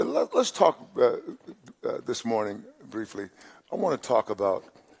Let's talk this morning briefly. I want to talk about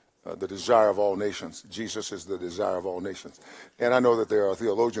the desire of all nations. Jesus is the desire of all nations. And I know that there are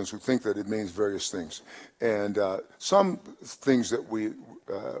theologians who think that it means various things. And some things that we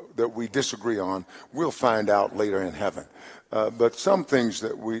disagree on, we'll find out later in heaven. But some things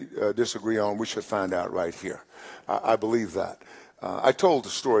that we disagree on, we should find out right here. I believe that. I told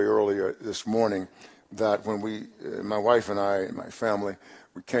the story earlier this morning that when my wife and I and my family,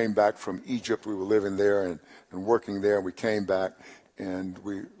 we came back from Egypt. We were living there and working there. We came back and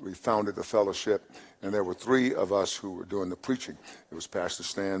we founded the fellowship. And there were three of us who were doing the preaching. It was Pastor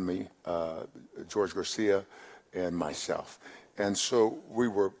Stan, me, George Garcia, and myself. And so we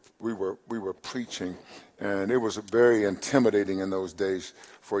were preaching, and it was very intimidating in those days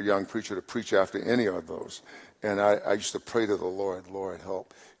for a young preacher to preach after any of those. And I used to pray to the Lord, Lord,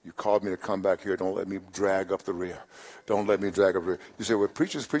 help. You called me to come back here. Don't let me drag up the rear. Don't let me drag up the rear. You say, well,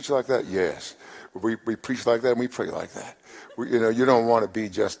 preachers preach like that? Yes. We preach like that and we pray like that. You don't want to be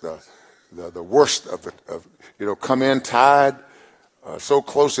just the worst of come in tired, so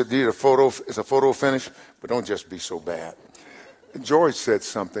close it need it's a photo finish, but don't just be so bad. George said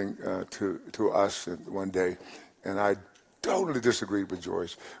something to us one day, and I totally disagreed with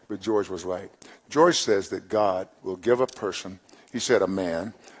George, but George was right. George says that God will give a person, he said a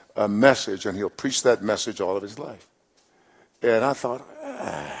man, a message, and he'll preach that message all of his life. And I thought,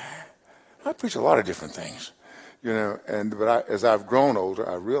 I preach a lot of different things, but as I've grown older,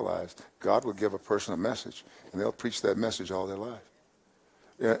 I realized God will give a person a message, and they'll preach that message all their life.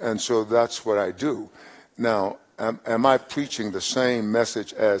 Yeah, and so that's what I do. Now, am I preaching the same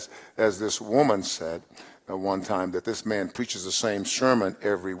message as this woman said one time, that this man preaches the same sermon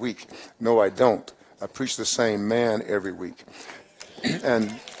every week? No, I don't. I preach the same man every week. And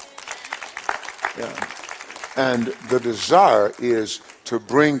the desire is to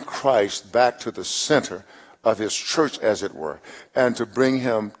bring Christ back to the center of his church, as it were, and to bring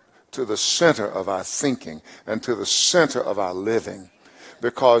him to the center of our thinking and to the center of our living.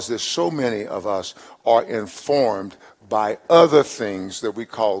 Because there's so many of us are informed by other things that we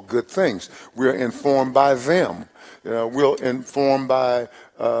call good things. We're informed by them. We're informed by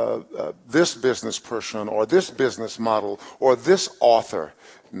this business person or this business model or this author.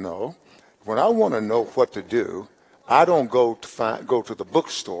 No. When I want to know what to do, I don't go to the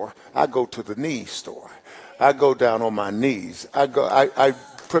bookstore. I go to the knee store. I go down on my knees. I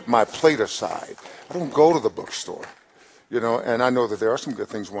put my plate aside. I don't go to the bookstore. And I know that there are some good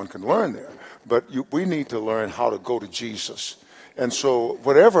things one can learn there, but we need to learn how to go to Jesus. And so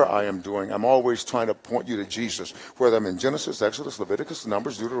whatever I am doing, I'm always trying to point you to Jesus. Whether I'm in Genesis, Exodus, Leviticus,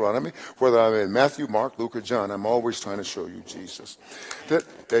 Numbers, Deuteronomy, whether I'm in Matthew, Mark, Luke, or John, I'm always trying to show you Jesus.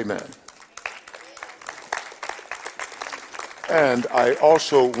 Amen. And I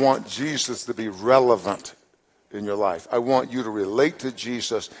also want Jesus to be relevant in your life. I want you to relate to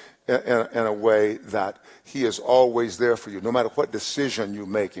Jesus in a way that he is always there for you. No matter what decision you're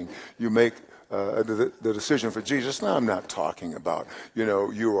making, you make the decision for Jesus. Now, I'm not talking about,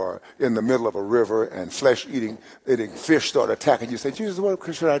 you are in the middle of a river and flesh-eating fish start attacking you. Say, Jesus, what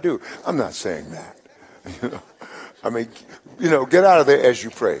should I do? I'm not saying that. Get out of there as you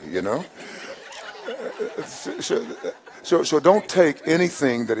pray, So don't take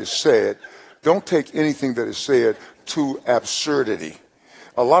anything that is said. Don't take anything that is said to absurdity.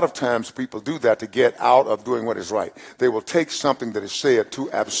 A lot of times people do that to get out of doing what is right. They will take something that is said to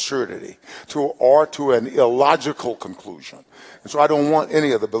absurdity or to an illogical conclusion. And so I don't want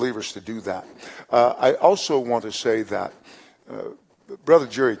any of the believers to do that. I also want to say that Brother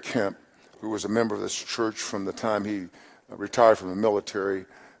Jerry Kemp, who was a member of this church from the time he retired from the military,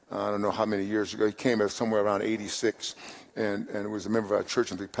 I don't know how many years ago, he came somewhere around 86 and was a member of our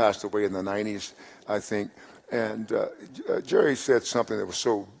church until he passed away in the 90s, I think. And Jerry said something that was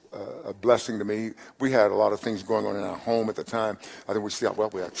so a blessing to me. We had a lot of things going on in our home at the time. I think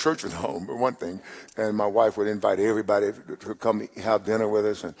we had church at home, but one thing. And my wife would invite everybody to come have dinner with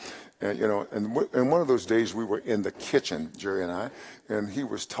us. And one of those days we were in the kitchen, Jerry and I, and he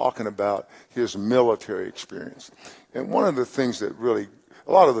was talking about his military experience. And one of the things that really,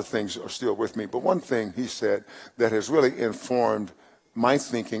 a lot of the things are still with me, but one thing he said that has really informed my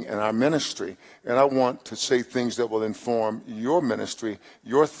thinking and our ministry, and I want to say things that will inform your ministry,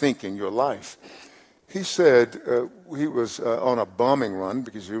 your thinking, your life. He said he was on a bombing run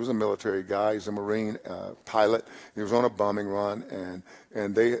because he was a military guy. He's a Marine pilot. He was on a bombing run, and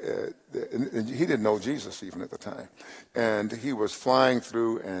he didn't know Jesus even at the time. And he was flying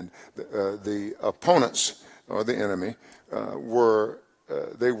through, and the opponents, or the enemy, were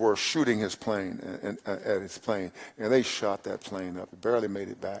they were shooting his plane at his plane, and they shot that plane up. It barely made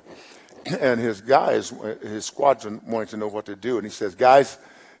it back. And his guys, his squadron, wanted to know what to do. And he says, guys,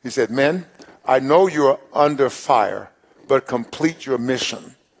 he said, men, I know you're under fire, but complete your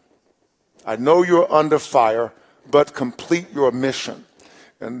mission. I know you're under fire, but complete your mission.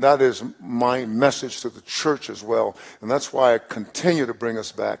 And that is my message to the church as well. And that's why I continue to bring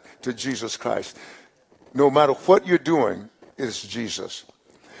us back to Jesus Christ. No matter what you're doing, it's Jesus.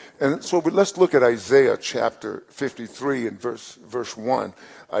 And so let's look at Isaiah chapter 53 and verse 1.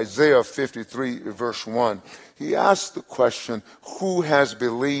 Isaiah 53 verse 1. He asks the question, who has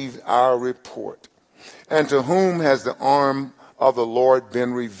believed our report? And to whom has the arm of the Lord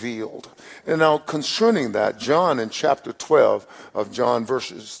been revealed? And now concerning that, John in chapter 12 of John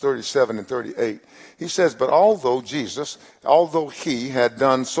verses 37 and 38, he says, but although he had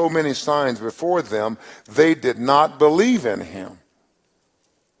done so many signs before them, they did not believe in him.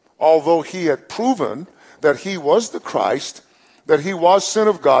 Although he had proven that he was the Christ, that he was Son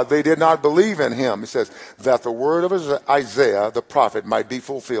of God, they did not believe in him. He says that the word of Isaiah, the prophet, might be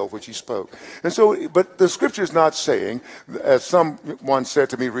fulfilled, which he spoke. And so, but the scripture is not saying, as someone said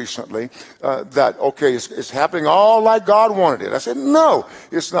to me recently, that, okay, it's happening all like God wanted it. I said, no,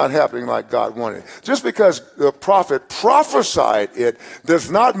 it's not happening like God wanted it. Just because the prophet prophesied it does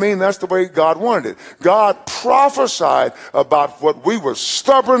not mean that's the way God wanted it. God prophesied about what we would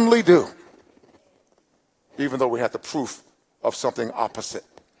stubbornly do, even though we had the proof of something opposite.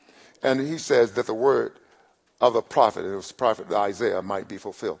 And he says that the word of the prophet, it was prophet Isaiah, might be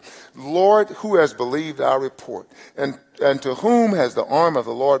fulfilled. Lord, who has believed our report? And to whom has the arm of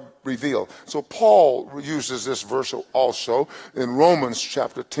the Lord revealed? So Paul uses this verse also in Romans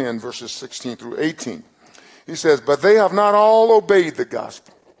chapter 10, verses 16 through 18. He says, but they have not all obeyed the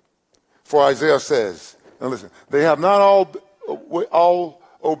gospel. For Isaiah says, and listen, they have not all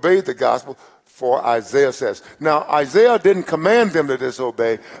obeyed the gospel. For Isaiah says. Now, Isaiah didn't command them to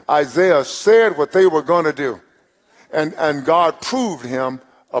disobey. Isaiah said what they were going to do. And God proved him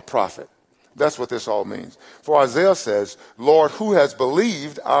a prophet. That's what this all means. For Isaiah says, Lord, who has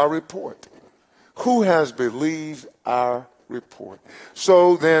believed our report? Who has believed our report?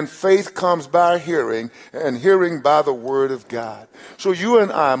 So then faith comes by hearing, and hearing by the word of God. So you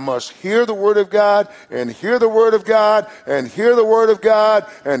and I must hear the word of God, and hear the word of God, and hear the word of God,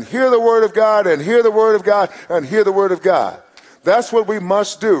 and hear the word of God, and hear the word of God, and hear the word of God. That's what we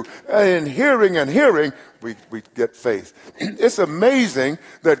must do. And in hearing and hearing, we get faith. It's amazing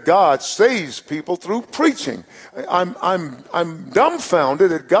that God saves people through preaching. I'm dumbfounded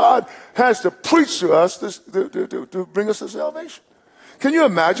that God has to preach to us to bring us to salvation. Can you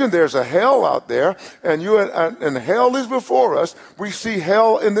imagine there's a hell out there, and hell is before us. We see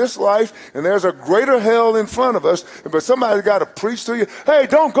hell in this life, and there's a greater hell in front of us. But somebody's got to preach to you, hey,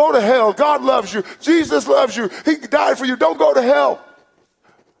 don't go to hell. God loves you. Jesus loves you. He died for you. Don't go to hell.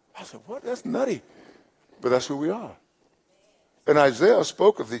 I said, what? That's nutty. But that's who we are. And Isaiah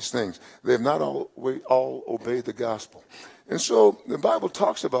spoke of these things. They have not all obeyed the gospel. And so the Bible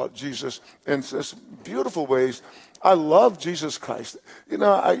talks about Jesus in such beautiful ways. I love Jesus Christ. You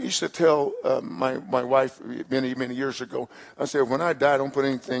know, I used to tell my wife many, many years ago, I said, when I die, don't put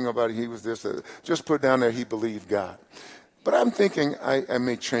anything about he was this. Just put down there he believed God. But I'm thinking I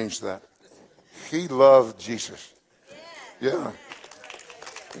may change that. He loved Jesus. Yeah.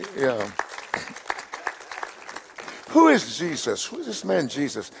 Yeah. Who is Jesus? Who is this man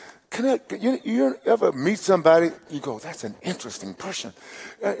Jesus? You ever meet somebody, you go, that's an interesting person.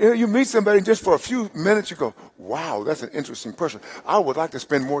 You meet somebody just for a few minutes, you go, wow, that's an interesting person. I would like to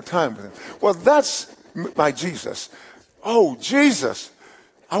spend more time with him. Well, that's my Jesus. Oh, Jesus,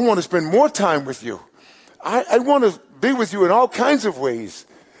 I want to spend more time with you. I want to be with you in all kinds of ways.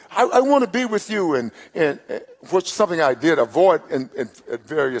 I want to be with you, and which is something I did avoid at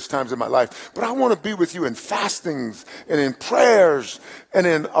various times in my life. But I want to be with you in fastings and in prayers and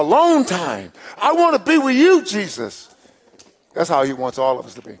in alone time. I want to be with you, Jesus. That's how he wants all of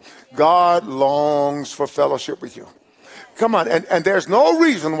us to be. God longs for fellowship with you. Come on, and there's no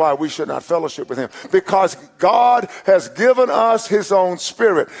reason why we should not fellowship with him, because God has given us his own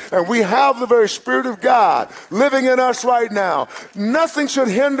spirit, and we have the very spirit of God living in us right now. Nothing should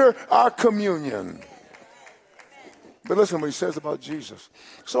hinder our communion. But listen what he says about Jesus.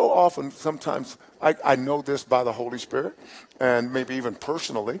 So often, sometimes, I know this by the Holy Spirit, and maybe even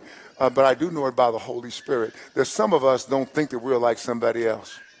personally, but I do know it by the Holy Spirit, that some of us don't think that we're like somebody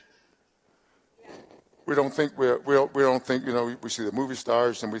else. We don't think we don't think, we see the movie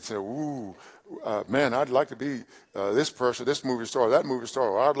stars and we say, ooh, man, I'd like to be this person, this movie star, that movie star.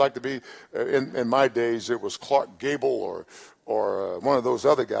 Or I'd like to be, in my days, it was Clark Gable or one of those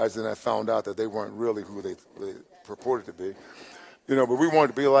other guys. And I found out that they weren't really who they purported to be. But we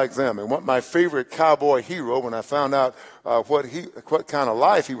wanted to be like them. And what my favorite cowboy hero, when I found out what kind of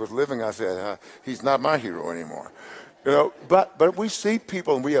life he was living, I said, he's not my hero anymore. But we see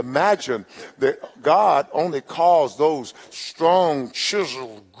people and we imagine that God only calls those strong,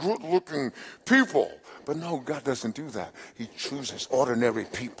 chiseled, good-looking people. But no, God doesn't do that. He chooses ordinary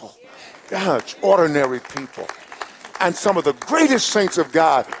people. Yeah, ordinary people. And some of the greatest saints of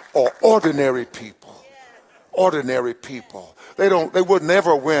God are ordinary people. Ordinary people. They would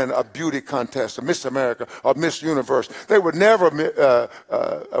never win a beauty contest, a Miss America or Miss Universe. They would never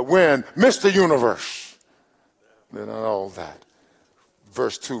win Mr. Universe. And all that.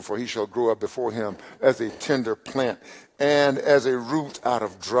 Verse 2, for he shall grow up before him as a tender plant and as a root out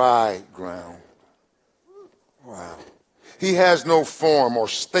of dry ground. Wow. He has no form or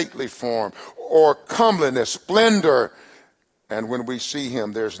stately form or comeliness, splendor. And when we see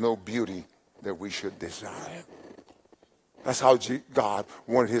him, there's no beauty that we should desire. That's how God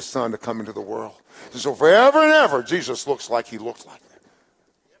wanted his son to come into the world. So forever and ever, Jesus looks like he looks like that.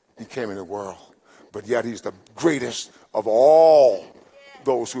 He came into the world. But yet he's the greatest of all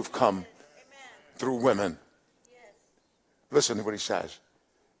those who've come through women. Listen to what he says.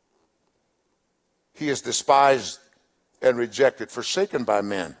 He is despised and rejected, forsaken by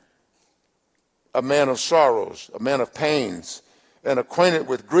men. A man of sorrows, a man of pains, and acquainted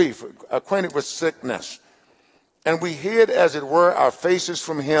with grief, acquainted with sickness. And we hid, as it were, our faces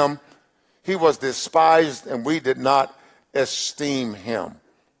from him. He was despised, and we did not esteem him.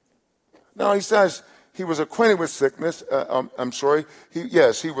 Now, he says he was acquainted with sickness.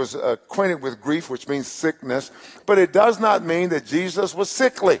 He was acquainted with grief, which means sickness. But it does not mean that Jesus was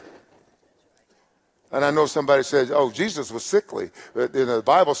sickly. And I know somebody says, oh, Jesus was sickly. But the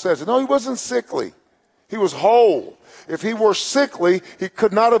Bible says, no, he wasn't sickly. He was whole. If he were sickly, he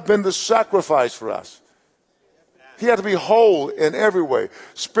could not have been the sacrifice for us. He had to be whole in every way,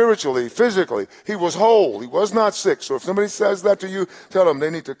 spiritually, physically. He was whole. He was not sick. So if somebody says that to you, tell them they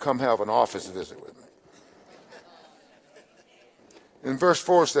need to come have an office visit with me. In verse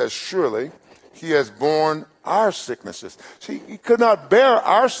 4 says, surely he has borne our sicknesses. See, he could not bear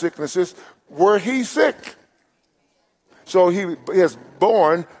our sicknesses were he sick. So he has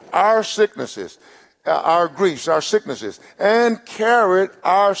borne our sicknesses, our griefs, our sicknesses, and carried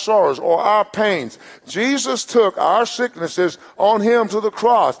our sorrows or our pains. Jesus took our sicknesses on him to the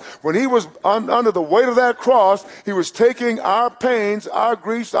cross. When he was under the weight of that cross, he was taking our pains, our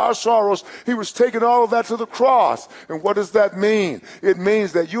griefs, our sorrows. He was taking all of that to the cross. And what does that mean? It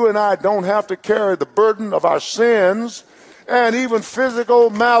means that you and I don't have to carry the burden of our sins and even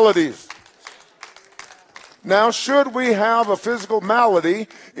physical maladies. Now, should we have a physical malady,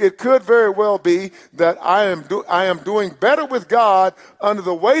 it could very well be that I am doing better with God under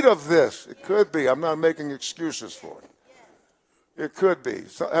the weight of this. It could be. I'm not making excuses for it. It could be.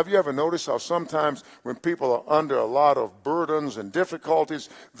 So have you ever noticed how sometimes when people are under a lot of burdens and difficulties,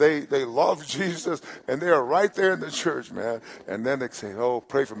 they love Jesus and they are right there in the church, man. And then they say, oh,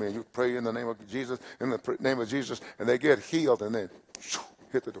 pray for me. And you pray in the name of Jesus, and they get healed and then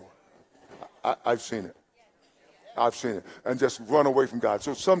hit the door. I've seen it. I've seen it, and just run away from God.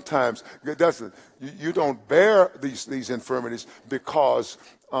 So sometimes it doesn't. You don't bear these infirmities because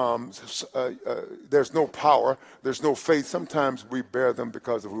there's no power, there's no faith. Sometimes we bear them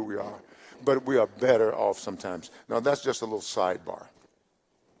because of who we are, but we are better off sometimes. Now that's just a little sidebar.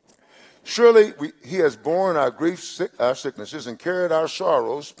 Surely he has borne our griefs, our sicknesses, and carried our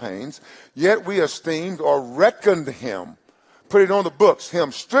sorrows, pains. Yet we esteemed or reckoned him, put it on the books,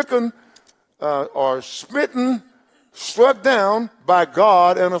 him stricken or smitten, struck down by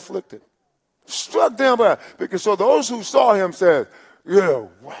God and afflicted. Struck down by, because so those who saw him said, yeah,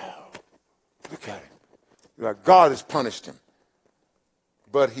 wow, look at him. Like God has punished him.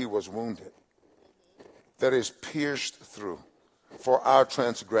 But he was wounded, that is pierced through for our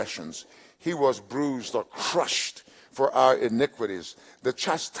transgressions. He was bruised or crushed for our iniquities. The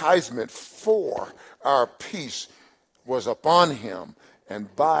chastisement for our peace was upon him,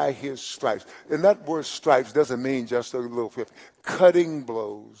 and by his stripes. And that word stripes doesn't mean just a little whip. Cutting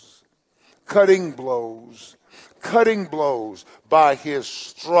blows. Cutting blows. Cutting blows. By his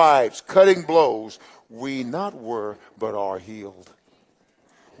stripes. Cutting blows. We not were, but are healed.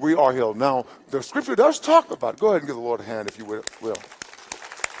 We are healed. Now, the scripture does talk about it. Go ahead and give the Lord a hand if you will.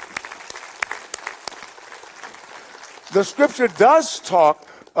 The scripture does talk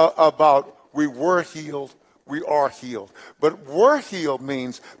about we were healed, we are healed. But were healed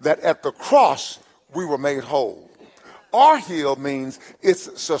means that at the cross, we were made whole. Are healed means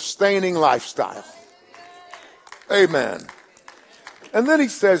it's sustaining lifestyle. Amen. And then he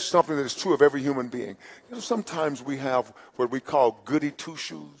says something that is true of every human being. You know, sometimes we have what we call goody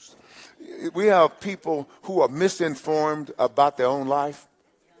two-shoes. We have people who are misinformed about their own life.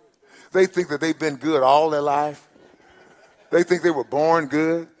 They think that they've been good all their life. They think they were born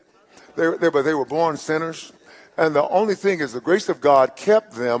good. But they were born sinners. And the only thing is the grace of God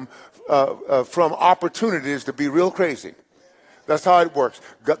kept them from opportunities to be real crazy. That's how it works.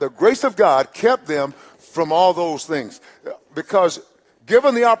 The grace of God kept them from all those things. Because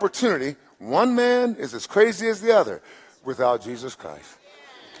given the opportunity, one man is as crazy as the other without Jesus Christ.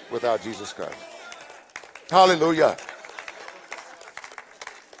 Without Jesus Christ. Hallelujah.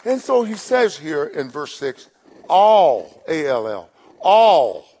 And so he says here in verse 6, all, A-L-L,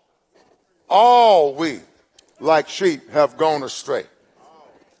 all we, like sheep, have gone astray.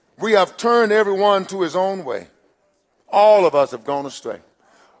 We have turned everyone to his own way. All of us have gone astray.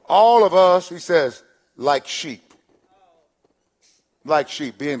 All of us, he says, like sheep. Like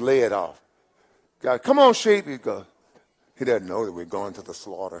sheep, being led off. God, come on, sheep. He goes. He doesn't know that we're going to the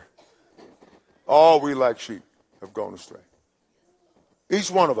slaughter. All we like sheep have gone astray.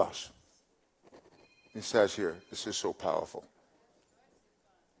 Each one of us. He says here, this is so powerful.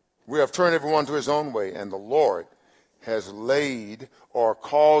 We have turned everyone to his own way, and the Lord has laid or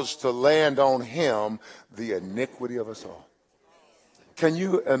caused to land on him the iniquity of us all. Can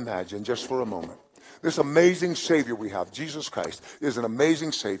you imagine, just for a moment, this amazing Savior we have, Jesus Christ, is an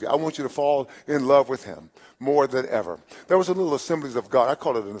amazing Savior. I want you to fall in love with him more than ever. There was a little Assemblies of God. I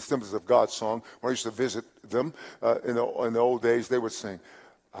call it an Assemblies of God song. When I used to visit them in the old days, they would sing,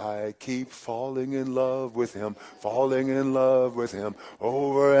 I keep falling in love with him over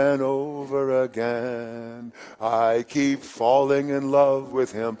and over again. I keep falling in love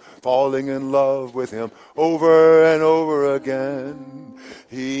with him over and over again.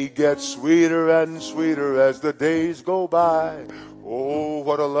 He gets sweeter and sweeter as the days go by. Oh,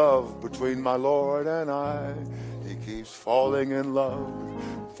 what a love between my Lord and I. He keeps falling in love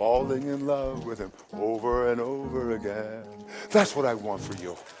with him over and over again. That's what I want for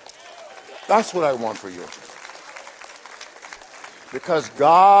you. That's what I want for you. Because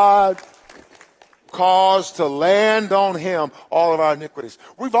God caused to land on him all of our iniquities.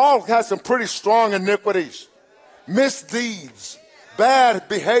 We've all had some pretty strong iniquities, misdeeds, bad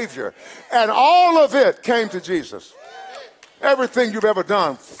behavior, and all of it came to Jesus. Everything you've ever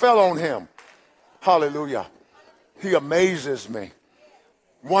done fell on him. Hallelujah. He amazes me.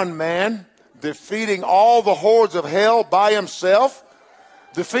 One man defeating all the hordes of hell by himself,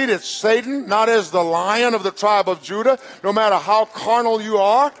 defeated Satan, not as the Lion of the tribe of Judah, no matter how carnal you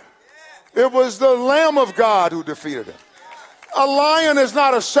are. It was the Lamb of God who defeated him. A lion is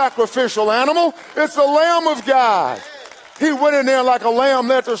not a sacrificial animal. It's the Lamb of God. He went in there like a lamb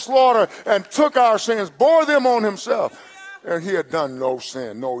led to slaughter and took our sins, bore them on himself. And he had done no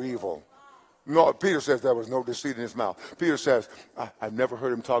sin, no evil. No, Peter says there was no deceit in his mouth. Peter says, I've never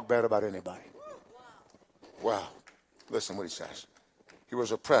heard him talk bad about anybody. Wow. Listen what he says. He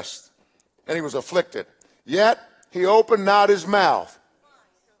was oppressed and he was afflicted, yet he opened not his mouth.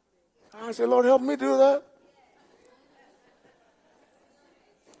 I said, Lord, help me do that.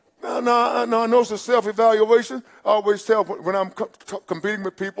 No, I know it's a self-evaluation. I always tell when I'm competing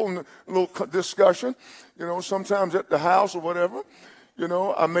with people in a little discussion, sometimes at the house or whatever,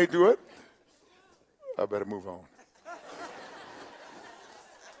 I may do it. I better move on.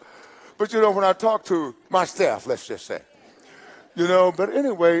 But, when I talk to my staff, let's just say, but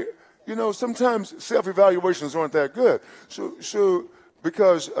anyway, sometimes self-evaluations aren't that good. So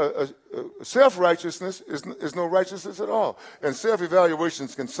because self-righteousness is no righteousness at all. And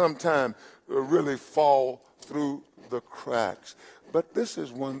self-evaluations can sometimes really fall through the cracks. But this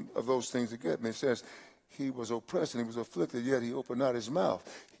is one of those things that get me. It says, he was oppressed and he was afflicted, yet he opened not his mouth.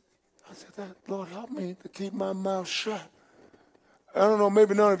 I said, Lord, help me to keep my mouth shut. I don't know,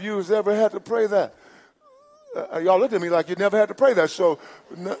 maybe none of you has ever had to pray that. Y'all looked at me like you never had to pray that. So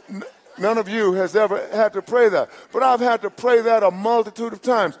none of you has ever had to pray that. But I've had to pray that a multitude of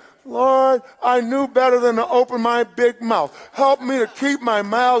times. Lord, I knew better than to open my big mouth. Help me to keep my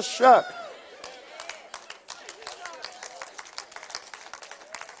mouth shut.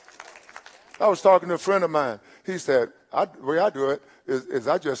 I was talking to a friend of mine. He said, the way I do it is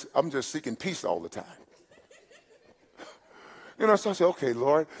I'm just seeking peace all the time. So I said, okay,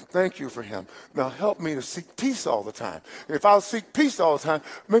 Lord, thank you for him. Now help me to seek peace all the time. If I'll seek peace all the time,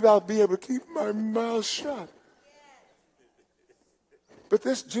 maybe I'll be able to keep my mouth shut. But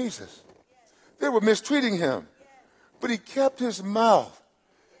this Jesus, They were mistreating him. But he kept his mouth.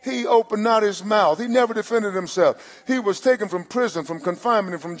 He opened not his mouth. He never defended himself. He was taken from prison, from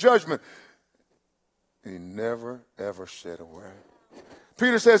confinement, and from judgment. He never, ever said a word.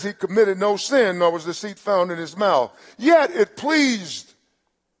 Peter says he committed no sin, nor was deceit found in his mouth. Yet it pleased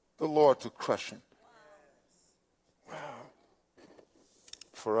the Lord to crush him. Wow.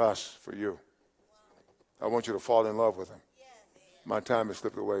 For us, for you. I want you to fall in love with him. My time has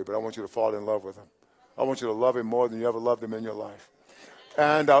slipped away, but I want you to fall in love with him. I want you to love him more than you ever loved him in your life.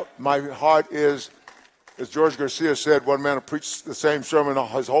 And my heart is, as George Garcia said, one man will preach the same sermon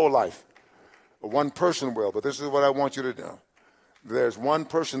his whole life. One person will, but this is what I want you to do. There's one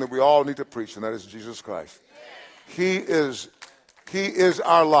person that we all need to preach, and that is Jesus Christ. He is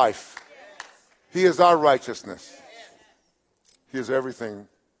our life. He is our righteousness. He is everything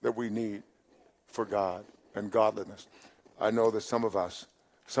that we need for God and godliness. I know that some of us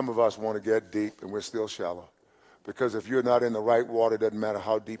want to get deep, and we're still shallow. Because if you're not in the right water, it doesn't matter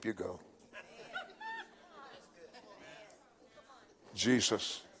how deep you go.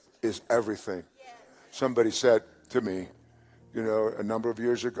 Jesus is everything. Somebody said to me, a number of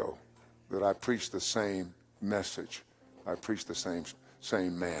years ago, that I preached the same message. I preached the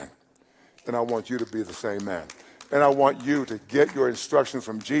same man. And I want you to be the same man. And I want you to get your instruction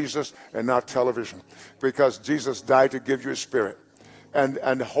from Jesus and not television. Because Jesus died to give you a spirit. And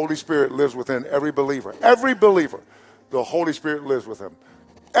the Holy Spirit lives within every believer. Every believer, the Holy Spirit lives with him.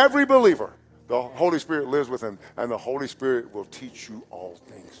 Every believer, the Holy Spirit lives with him. And the Holy Spirit will teach you all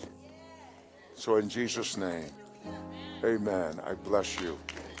things. So in Jesus' name, amen. I bless you.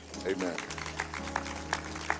 Amen.